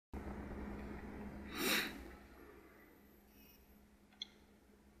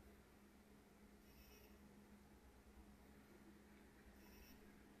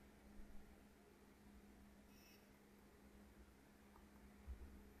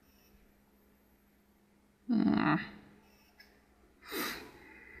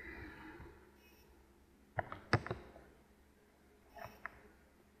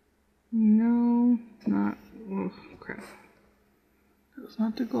No, not. Oh, crap. That's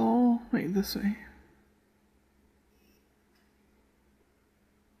not the goal. Wait, this way.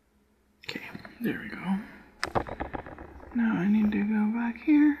 Okay, there we go. Now I need to go back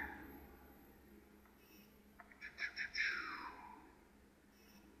here.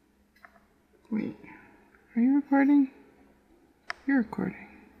 Wait, are you recording? You're recording.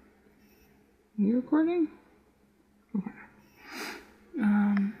 Are you recording? Okay.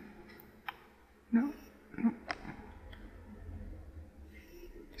 No.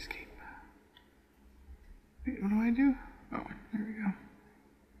 Escape. Wait, what do I do? Oh, there we go.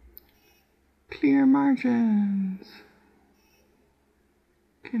 Clear margins.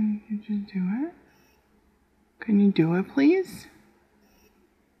 Can you just do it? Can you do it, please?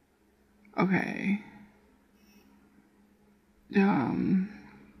 Okay. I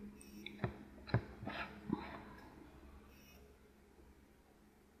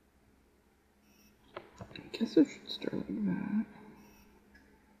guess I should start like that.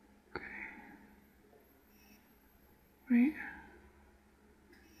 Okay. Wait.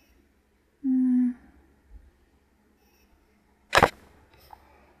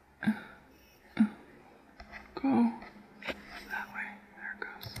 Go that way. There it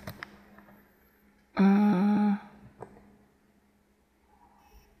goes.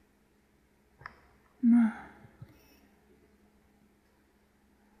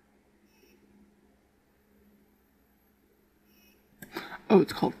 Oh,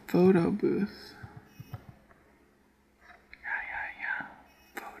 it's called Photo Booth. Yeah.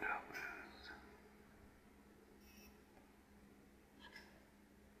 Photo Booth.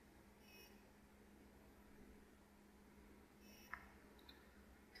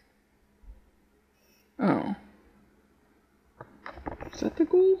 Oh. Is that the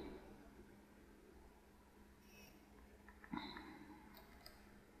goal?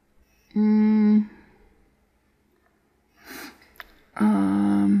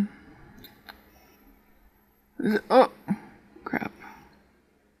 Oh, crap.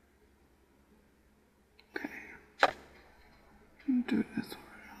 Okay. Do it this way.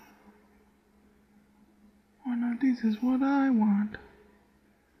 One of these is what I want.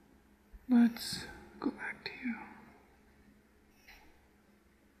 Let's go back to you.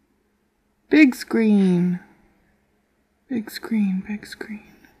 Big screen. Big screen, big screen.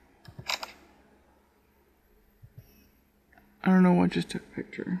 I don't know what just took a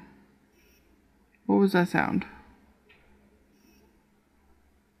picture. What was that sound?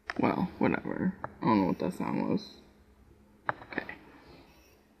 Well, whatever. I don't know what that sound was. Okay.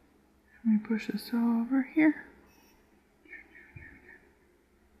 Let me push this over here.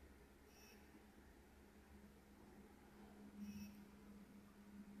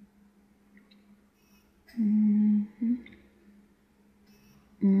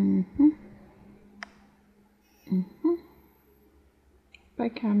 Bye,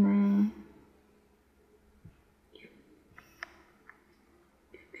 camera.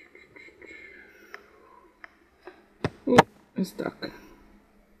 Oh, it's stuck.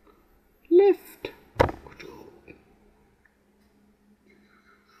 Lift.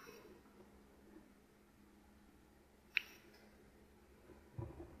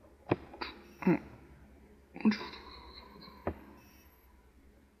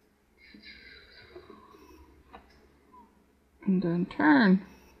 And then turn.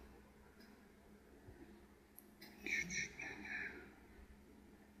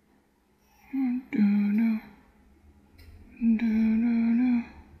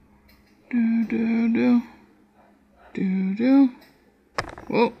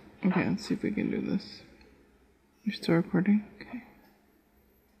 Whoa. Okay, let's see if we can do this. You're still recording? Okay.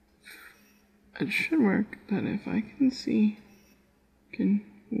 It should work that if I can see.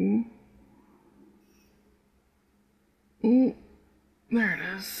 Ooh. Ooh. There it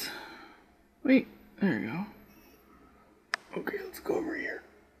is. Wait, there you go. Okay, let's go over here.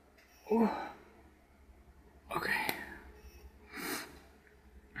 Ooh. Okay.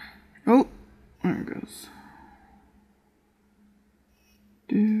 Oh, there it goes.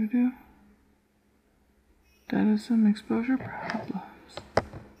 That is some exposure problems.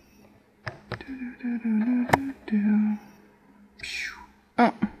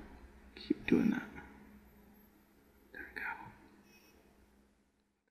 Oh, keep doing that.